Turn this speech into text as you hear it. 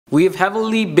We have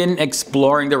heavily been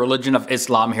exploring the religion of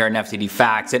Islam here in FTD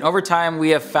Facts, and over time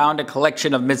we have found a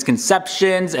collection of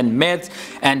misconceptions and myths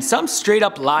and some straight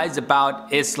up lies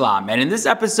about Islam. And in this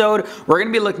episode, we're going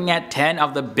to be looking at 10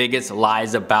 of the biggest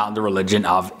lies about the religion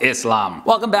of Islam.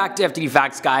 Welcome back to FTD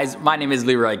Facts, guys. My name is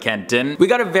Leroy Kenton. We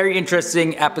got a very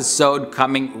interesting episode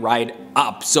coming right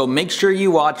up, so make sure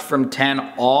you watch from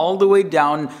 10 all the way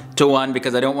down to 1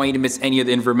 because I don't want you to miss any of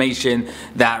the information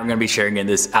that we're going to be sharing in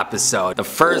this episode. The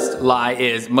first lie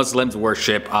is Muslims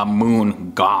worship a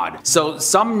moon god. So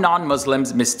some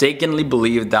non-Muslims mistakenly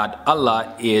believe that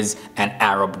Allah is an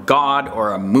Arab god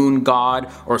or a moon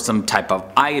god or some type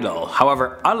of idol.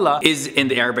 However, Allah is in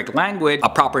the Arabic language a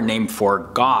proper name for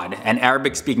God, and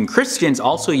Arabic speaking Christians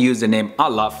also use the name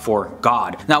Allah for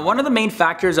God. Now, one of the main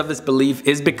factors of this belief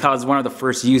is because one of the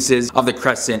first uses of the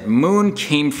crescent moon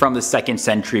came from the 2nd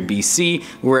century BC,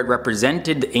 where it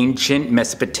represented the ancient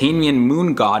Mesopotamian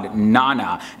moon god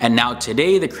Nana. And now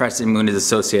today the crescent moon is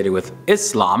associated with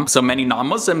Islam. So many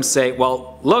non-Muslims say,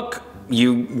 well, look,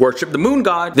 you worship the moon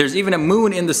god. There's even a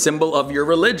moon in the symbol of your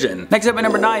religion. Next up at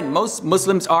number 9, most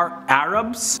Muslims are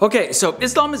Arabs. Okay, so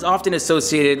Islam is often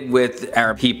associated with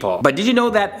Arab people. But did you know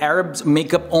that Arabs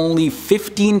make up only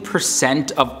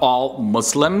 15% of all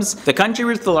Muslims? The country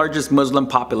with the largest Muslim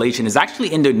population is actually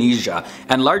Indonesia,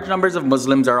 and large numbers of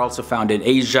Muslims are also found in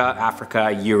Asia,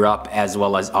 Africa, Europe, as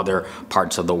well as other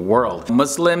parts of the world.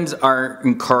 Muslims are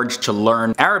encouraged to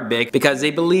learn Arabic because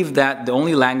they believe that the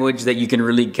only language that you can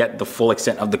really get the full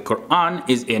extent of the Quran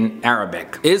is in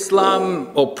Arabic. Islam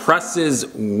oppresses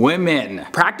women.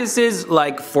 Practices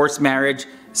like forced marriage,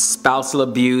 spousal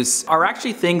abuse are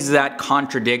actually things that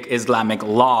contradict Islamic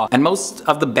law, and most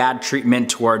of the bad treatment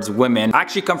towards women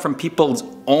actually come from people's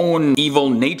own evil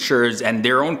natures and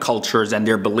their own cultures and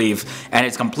their beliefs, and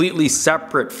it's completely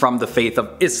separate from the faith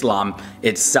of Islam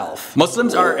itself.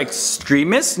 Muslims are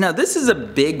extremists. Now, this is a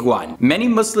big one. Many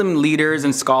Muslim leaders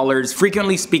and scholars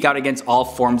frequently speak out against all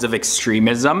forms of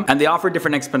extremism, and they offer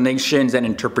different explanations and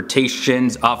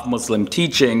interpretations of Muslim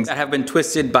teachings that have been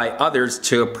twisted by others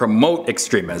to promote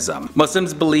extremism.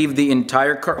 Muslims believe the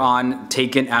entire Quran,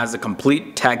 taken as a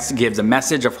complete text, gives a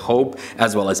message of hope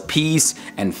as well as peace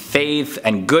and faith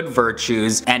and good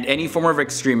virtues, and any form of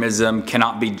extremism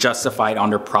cannot be justified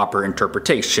under proper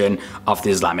interpretation of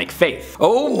the Islamic faith.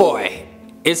 Oh boy!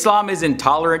 Islam is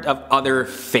intolerant of other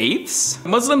faiths.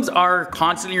 Muslims are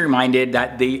constantly reminded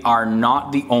that they are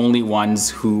not the only ones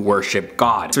who worship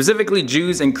God. Specifically,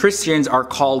 Jews and Christians are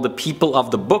called the people of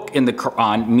the book in the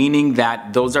Quran, meaning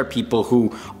that those are people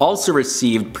who also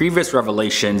received previous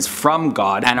revelations from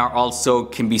God and are also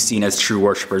can be seen as true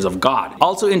worshippers of God.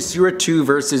 Also in Surah 2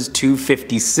 verses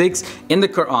 256 in the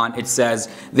Quran, it says,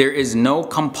 "There is no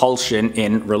compulsion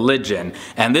in religion."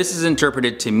 And this is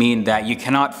interpreted to mean that you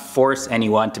cannot force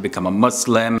anyone to become a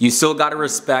Muslim. You still gotta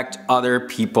respect other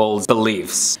people's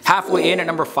beliefs. Halfway in at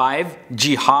number 5,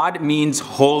 jihad means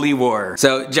holy war.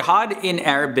 So jihad in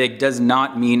Arabic does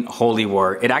not mean holy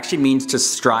war. It actually means to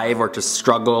strive or to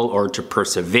struggle or to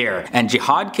persevere. And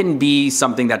jihad can be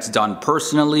something that's done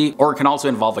personally, or it can also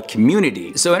involve a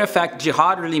community. So in effect,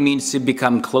 jihad really means to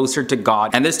become closer to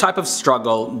God. And this type of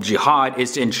struggle, jihad,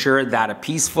 is to ensure that a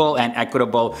peaceful and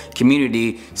equitable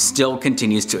community still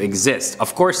continues to exist.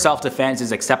 Of course, self-defense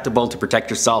is acceptable to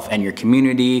protect yourself and your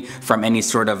community from any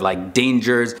sort of like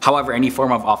dangers. However, any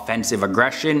form of offensive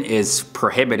aggression is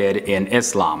prohibited in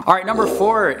Islam. Alright, number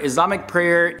 4, Islamic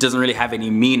prayer doesn't really have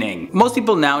any meaning. Most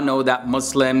people now know that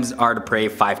Muslims are to pray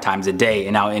 5 times a day.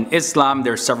 And now in Islam,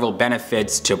 there are several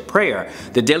benefits to prayer.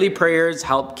 The daily prayers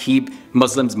help keep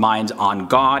Muslims' minds on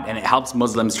God, and it helps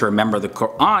Muslims to remember the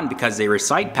Quran because they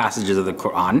recite passages of the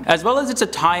Quran, as well as it's a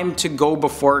time to go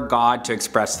before God to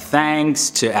express thanks,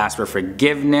 to ask for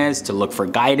forgiveness, to look for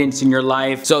guidance in your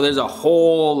life. So there's a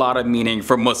whole lot of meaning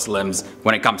for Muslims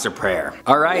when it comes to prayer.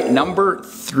 Alright, number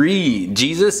 3,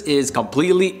 Jesus is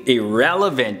completely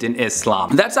irrelevant in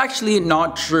Islam. That's actually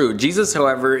not true. Jesus,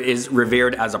 however, is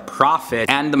revered as a prophet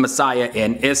and the Messiah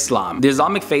in Islam. The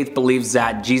Islamic faith believes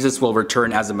that Jesus will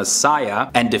return as a Messiah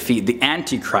and defeat the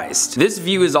Antichrist. This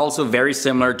view is also very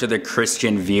similar to the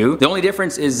Christian view. The only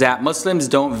difference is that Muslims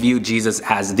don't view Jesus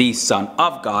as the Son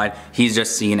of God. He's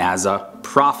just seen as a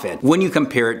prophet when you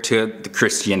compare it to the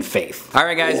Christian faith.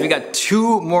 Alright guys, we got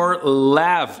 2 more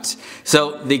left.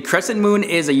 So the crescent moon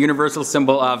is a universal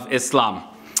symbol of Islam.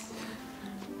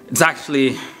 It's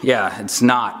actually, yeah, it's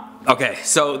not. Okay,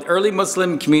 so the early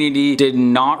Muslim community did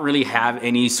not really have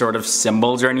any sort of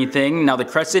symbols or anything. Now the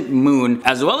crescent moon,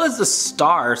 as well as the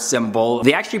star symbol,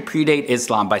 they actually predate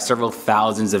Islam by several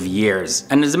thousands of years.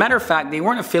 And as a matter of fact, they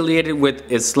weren't affiliated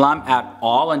with Islam at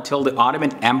all until the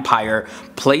Ottoman Empire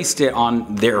placed it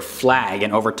on their flag.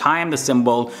 And over time, the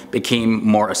symbol became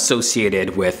more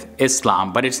associated with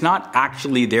Islam, but it's not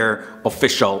actually their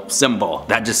official symbol.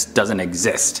 That just doesn't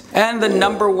exist. And the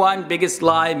number one biggest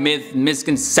lie, myth,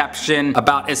 misconception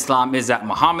about Islam is that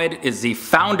Muhammad is the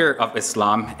founder of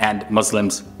Islam and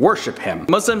Muslims worship him.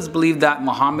 Muslims believe that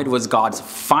Muhammad was God's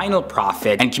final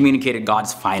prophet and communicated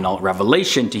God's final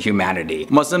revelation to humanity.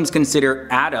 Muslims consider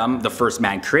Adam, the first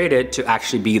man created, to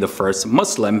actually be the first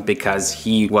Muslim because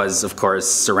he was, of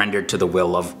course, surrendered to the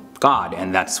will of God,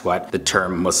 and that's what the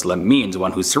term Muslim means,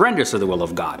 one who surrenders to the will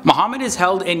of God. Muhammad is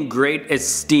held in great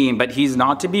esteem, but he's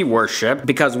not to be worshipped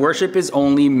because worship is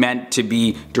only meant to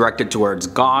be directed towards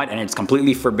God, and it's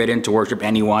completely forbidden to worship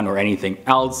anyone or anything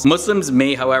else. Muslims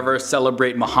may, however,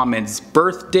 celebrate Muhammad's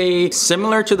birthday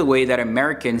similar to the way that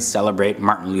Americans celebrate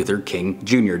Martin Luther King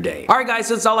Jr. Day. Alright guys,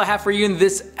 so that's all I have for you in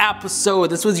this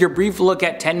episode. This was your brief look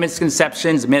at 10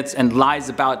 misconceptions, myths, and lies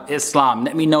about Islam.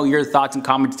 Let me know your thoughts and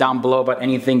comments down below about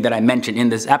anything that I mentioned in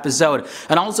this episode,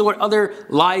 and also what other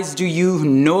lies do you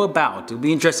know about. It'll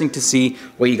be interesting to see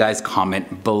what you guys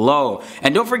comment below.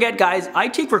 And don't forget guys, I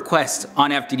take requests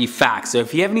on FTD Facts, so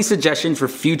if you have any suggestions for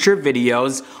future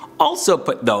videos, also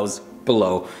put those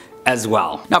below as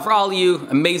well. Now for all you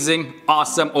amazing,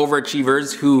 awesome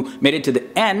overachievers who made it to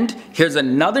the end, here's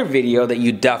another video that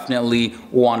you definitely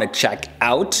want to check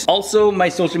out. Also, my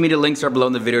social media links are below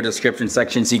in the video description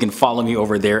section, so you can follow me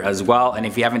over there as well. And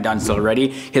if you haven't done so already,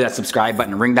 hit that subscribe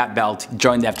button, ring that bell to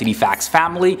join the FTD Facts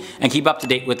family and keep up to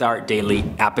date with our daily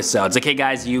episodes. Okay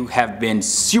guys, you have been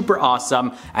super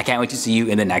awesome. I can't wait to see you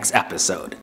in the next episode.